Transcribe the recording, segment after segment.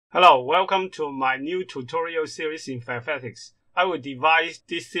Hello, welcome to my new tutorial series in mathematics. I will divide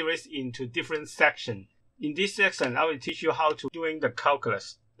this series into different sections. In this section, I will teach you how to doing the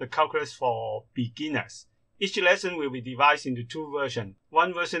calculus for beginners. Each lesson will be divided into two versions.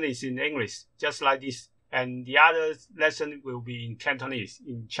 One version is in English, just like this, and the other lesson will be in Cantonese,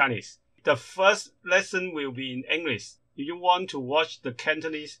 in Chinese. The first lesson will be in English. If you want to watch the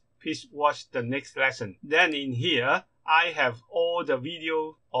Cantonese, please watch the next lesson. Then in here, I have all the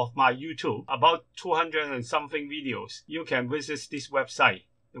video of my YouTube, about 200 and something videos. You can visit this website.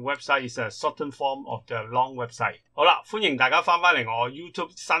 The website is a shortened form of the long website. 好啦，歡迎大家翻返嚟我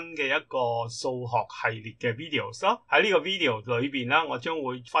YouTube 新嘅一個數學系列嘅 videos 咯。喺呢個 video 裏邊啦，我將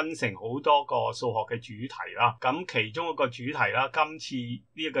會分成好多個數學嘅主題啦。咁其中一個主題啦，今次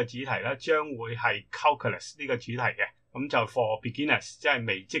呢一個主題咧，將會係 calculus 呢個主題嘅。咁就 for beginners， 即係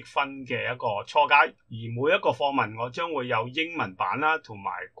微積分嘅一個初階。而每一個課文我將會有英文版啦，同埋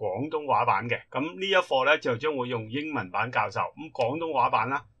廣東話版嘅。咁呢一課咧就將會用英文版教授。咁廣東話版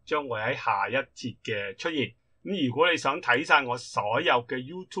啦，將會喺下一節嘅出現。咁如果你想睇晒我所有嘅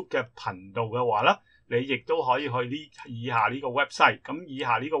YouTube 嘅頻道嘅話咧，你亦都可以去以下呢個 website。咁以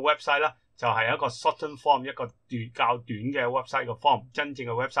下呢個 website 咧就係一個 shortened form， 一個較短嘅 website 嘅 form。真正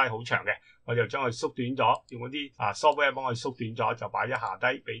嘅 website 好長嘅。我就將佢縮短咗，用嗰啲software 幫佢縮短咗，就擺咗下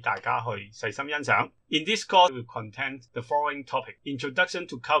低俾大家去細心欣賞。In this course, we will contain the following topic: Introduction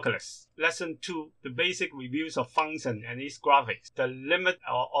to Calculus, Lesson 2, the basic reviews of function and its graphics, the limit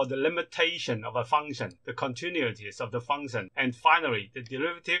or the limitation of a function, the continuities of the function, and finally, the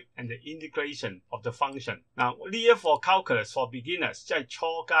derivative and the integration of the function. 嗱，呢一課 Calculus for beginners 即係初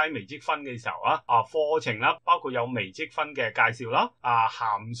階微積分嘅時候課程啦，包括有微積分嘅介紹啦，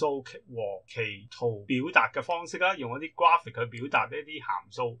函數和其圖表達嘅方式啦，用一啲 graphic 去表達呢啲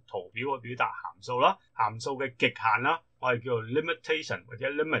函數圖表去表達函數啦，函數嘅極限啦，我哋叫做 limitation 或者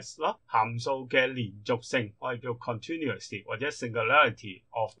limits 啦，函數嘅連續性我哋叫 continuity 或者 singularity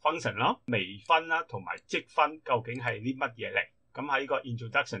of function 啦，微分啦同埋積分究竟係啲乜嘢嚟？咁喺個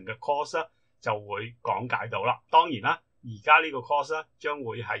introduction 嘅 course 咧就會講解到啦。當然啦。而家呢個 course 咧將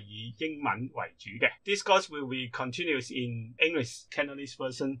會係以英文為主嘅。This course will be continuous in English Cantonese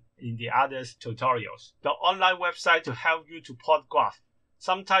version in the other tutorials. The online website to help you to plot graph.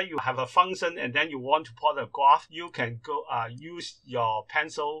 Sometimes you have a function and then you want to plot a graph. You can go use your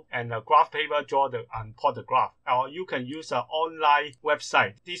pencil and a graph paper and plot the graph. Or you can use an online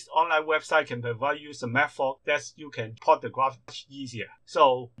website. This online website can provide you some method that you can plot the graph much easier.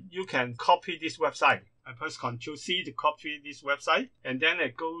 So you can copy this website. I press Ctrl+C to copy this website, and then I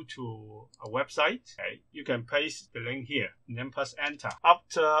go to a website. Okay. You can paste the link here, and then press Enter.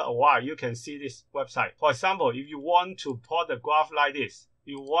 After a while, you can see this website. For example, if you want to plot the graph like this,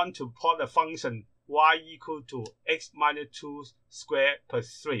 you want to plot the function y equal to x minus 2 squared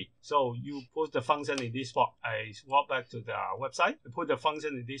plus 3. So you put the function in this spot. I walk back to the website. I put the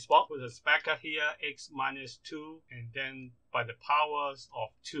function in this spot. Put a bracket here, x minus 2, and then by the powers of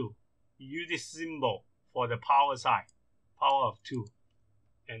 2. You use this symbol for the power side, power of 2,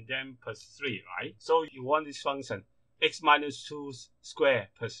 and then plus 3, right? So you want this function, x minus 2 squared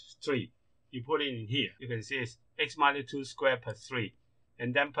plus 3. You put it in here. You can see it's x minus 2 squared plus 3.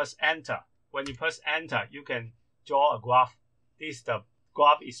 And then press Enter. When you press Enter, you can draw a graph. The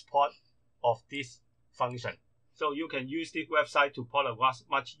graph is plot of this function. So you can use this website to plot a graph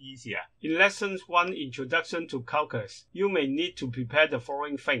much easier. In Lesson 1, Introduction to Calculus, you may need to prepare the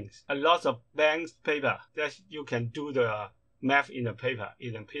following things. A lot of blank paper that you can do the math in a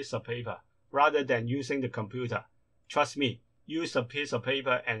piece of paper, rather than using the computer. Trust me, use a piece of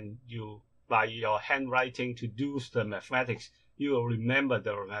paper and by your handwriting to do the mathematics, you will remember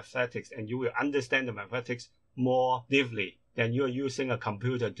the mathematics and you will understand the mathematics more deeply than you are using a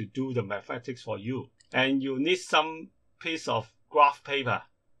computer to do the mathematics for you. And you need some piece of graph paper.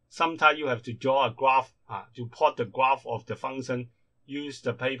 Sometimes you have to draw a graph to plot the graph of the function. Use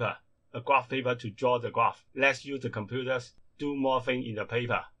the paper, the graph paper to draw the graph. Let's use the computers, do more things in the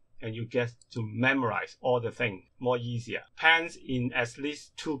paper, and you get to memorize all the things more easier. Pens in at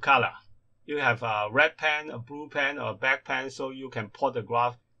least 2 colors. You have a red pen, a blue pen, or a black pen, so you can plot the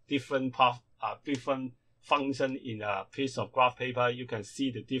graph, different function in a piece of graph paper. You can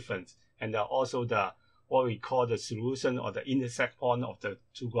see the difference, and also what we call the solution or the intersect point of the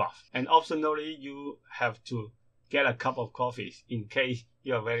two graphs. And optionally, you have to get a cup of coffee in case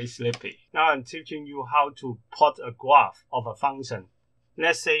you are very sleepy. Now I'm teaching you how to plot a graph of a function.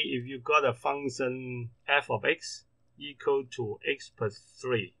 Let's say if you got a function f of x equal to x plus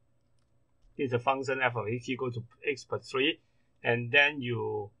 3. This is a function f of x equal to x plus 3. And then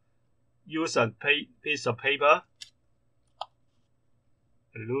you use a piece of paper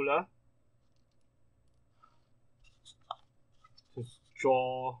a ruler to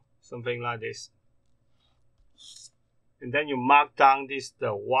draw something like this. And then you mark down this,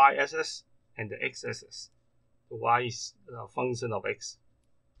 the y-axis and the x-axis. The y is a function of x.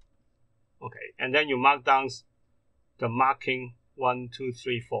 Okay, and then you mark down the marking 1, 2,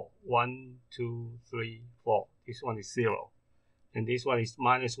 3, 4. 1, 2, 3, 4. This one is 0. And this one is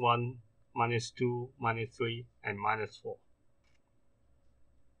 -1, -2, -3, and -4.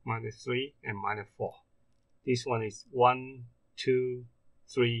 -3 and -4. This one is 1, 2,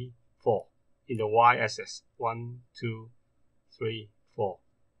 3, 4 in the y-axis. 1, 2, 3, 4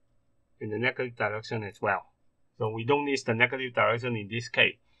 in the negative direction as well. So we don't need the negative direction in this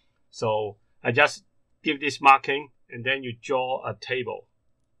case. So I just give this marking, and then you draw a table.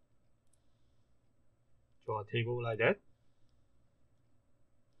 Draw a table like that.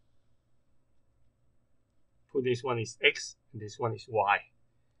 Put this one is x, and this one is y.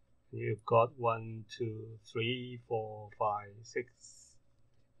 You've got 1, 2, 3, 4, 5, 6.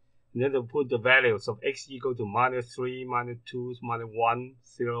 And then to put the values of x equal to -3, -2, -1,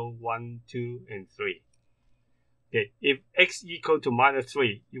 0, 1, 2, and 3. Okay, if x equal to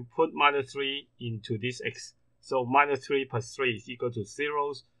 -3, you put -3 into this x. So -3 plus 3 is equal to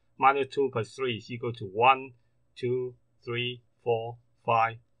 0. -2 plus 3 is equal to 1, 2, 3, 4,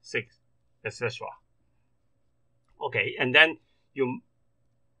 5, 6, etc. Okay, and then you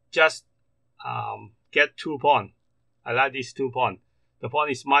just get 2 points. I like these 2 points. The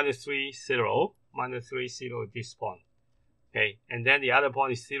point is -3, 0, -3, 0, this point. Okay, and then the other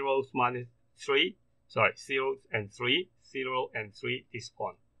point is 0, -3, 0 and 3, 0 and 3, this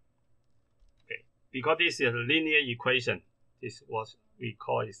point. Okay, because this is a linear equation, this is what we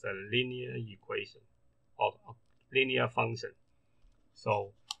call is a linear equation of a linear function.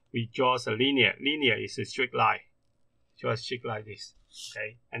 So we draw a linear. Linear is a straight line. Draw a straight like this.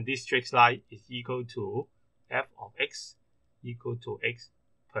 Okay, and this straight line is equal to f of x equal to x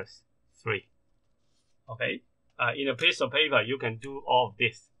plus 3. Okay, in a piece of paper, you can do all of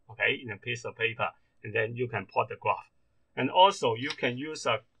this. Okay, in a piece of paper, and then you can plot the graph. And also, you can use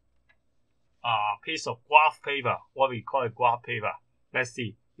a piece of graph paper, what we call a graph paper. Let's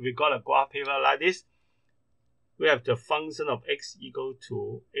see, if we got a graph paper like this, we have the function of x equal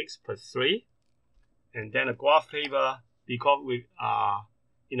to x plus 3. And then a graph paper, because we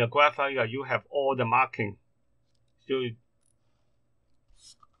in a graph paper, you have all the marking. So you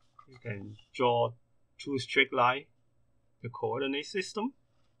can draw 2 straight lines, the coordinate system.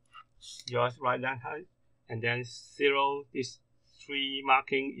 Just right down here, and then 0, this 3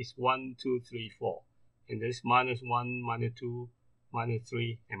 marking is 1, 2, 3, 4. And this -1, -2,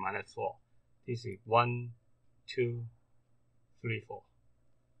 -3, and -4. This is 1, 2, 3, 4,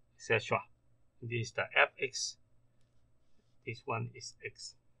 etc. This is the fx. This one is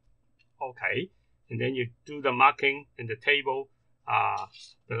x. Okay, and then you do the marking in the table,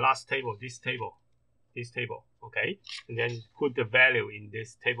 the last table, this table, okay, and then put the value in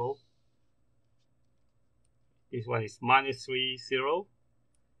this table. This one is -3, 0,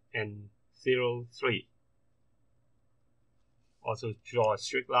 and 0, 3. Also draw a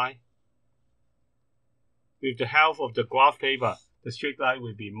straight line. With the help of the graph paper, the straight line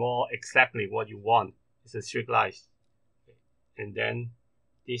will be more exactly what you want. It's a straight line. And then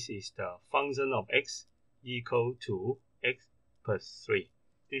this is the function of x equal to x plus 3.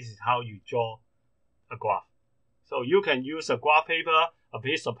 This is how you draw a graph. So you can use a graph paper, a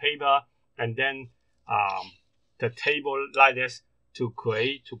piece of paper, and then the table like this to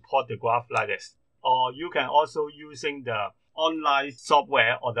plot the graph like this. Or you can also using the online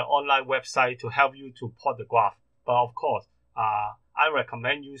software or the online website to help you to plot the graph. But of course, I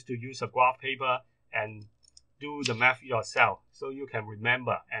recommend you to use a graph paper and do the math yourself so you can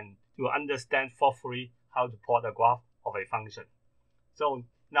remember and to understand thoroughly how to plot a graph of a function. So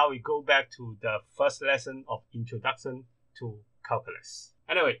now we go back to the first lesson of Introduction to Calculus.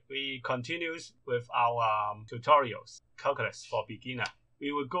 Anyway, we continue with our tutorials, Calculus for Beginner.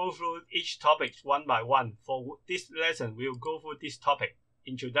 We will go through each topic one by one. For this lesson, we will go through this topic,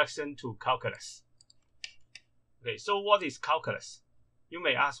 Introduction to Calculus. Okay, so what is calculus? You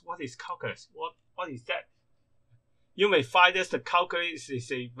may ask, what is calculus? What is that? You may find that the calculus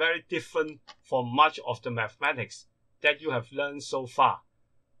is a very different from much of the mathematics that you have learned so far.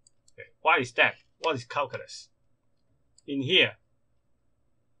 Okay, why is that? What is calculus? In here,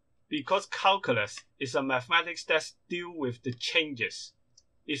 because calculus is a mathematics that deals with the changes.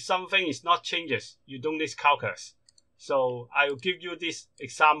 If something is not changes, you don't need calculus. So I will give you this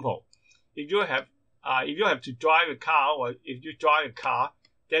example. If you have to drive a car, or if you drive a car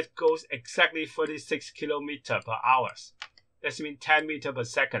that goes exactly 36 kilometers per hour, That means 10 meters per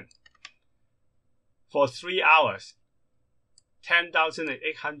second. For 3 hours,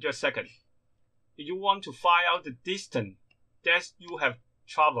 10,800 seconds. If you want to find out the distance that you have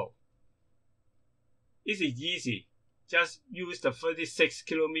traveled, it is easy. Just use the 36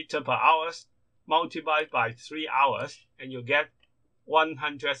 kilometers per hour multiplied by 3 hours and you get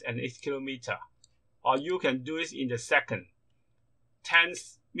 108 kilometers. Or you can do it in the second. 10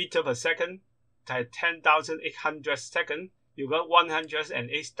 meters per second times 10,800 seconds, you got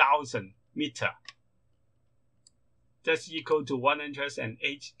 108,000 meters. That's equal to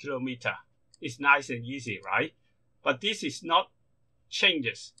 108 kilometers. It's nice and easy, right? But this is not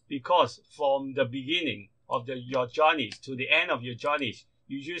changes, because from the beginning of your journeys to the end of your journeys,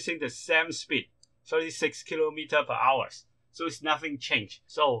 you're using the same speed, 36 kilometers per hour. So it's nothing changed.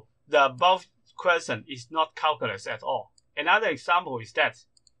 So the above question is not calculus at all. Another example is that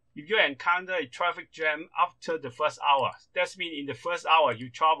if you encounter a traffic jam after the first hour, that means in the first hour you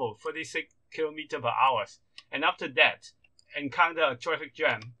travel 36 kilometers per hour, and after that encounter a traffic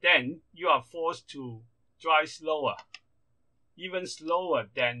jam, then you are forced to drive slower, even slower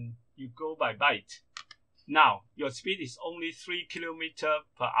than you go by bike. Now your speed is only 3 kilometers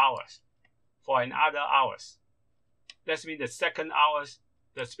per hour for another hours. That means the second hour,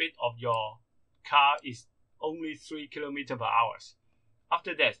 the speed of your car is only 3 kilometers per hour.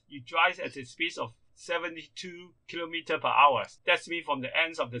 After that, you drive at a speed of 72 kilometers per hour. That means from the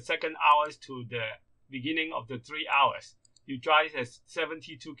end of the second hour to the beginning of the 3 hours, you drive at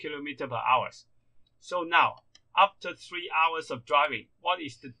 72 kilometers per hour. So now, after 3 hours of driving, what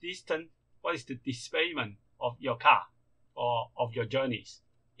is the distance, what is the displacement of your car or of your journeys?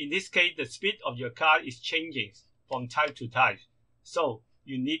 In this case, the speed of your car is changing from time to time. So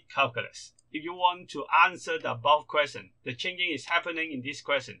you need calculus. If you want to answer the above question, the changing is happening in this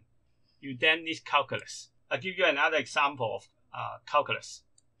question, you then need calculus. I'll give you another example of calculus.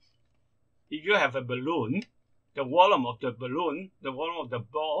 If you have a balloon, the volume of the balloon, the volume of the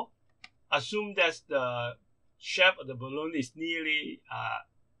ball, assume that the shape of the balloon is nearly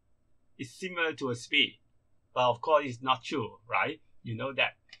is similar to a speed. But of course, it's not true, right? You know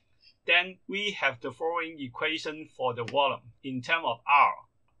that. Then we have the following equation for the volume in terms of R,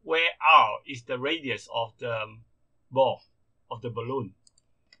 where R is the radius of the ball, of the balloon.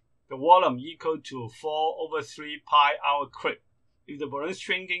 The volume equal to 4/3 pi r cube. If the balloon is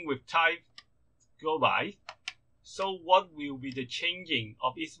shrinking with time go by, so what will be the changing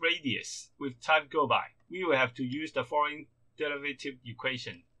of its radius with time go by? We will have to use the following derivative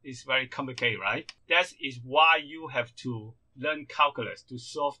equation. It's very complicated, right? That is why you have to learn calculus to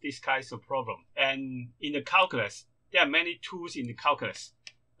solve this kinds of problem. And in the calculus, there are many tools in the calculus.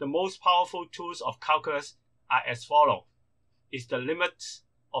 The most powerful tools of calculus are as follows. It's the limit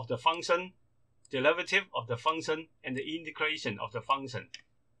of the function, derivative of the function, and the integration of the function.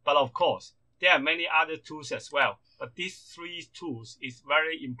 But of course, there are many other tools as well. But these three tools is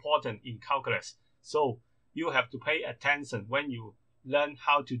very important in calculus. So you have to pay attention when you learn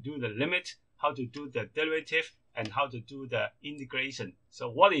how to do the limit, how to do the derivative, and how to do the integration. So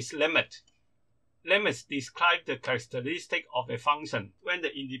what is limit? Limits describe the characteristic of a function when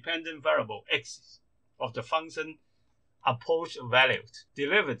the independent variable x of the function approach values.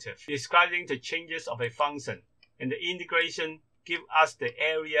 Derivative describing the changes of a function, and the integration give us the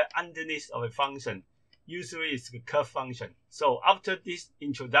area underneath of a function. Usually it's a curve function. So after this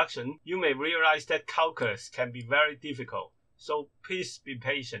introduction, you may realize that calculus can be very difficult. So please be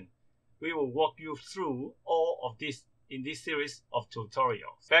patient. We will walk you through all of this in this series of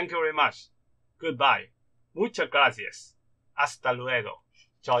tutorials. Thank you very much. Goodbye. Muchas gracias. Hasta luego.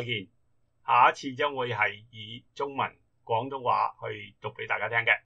 再見。下一次將會係以中文、廣東話去讀俾大家聽嘅。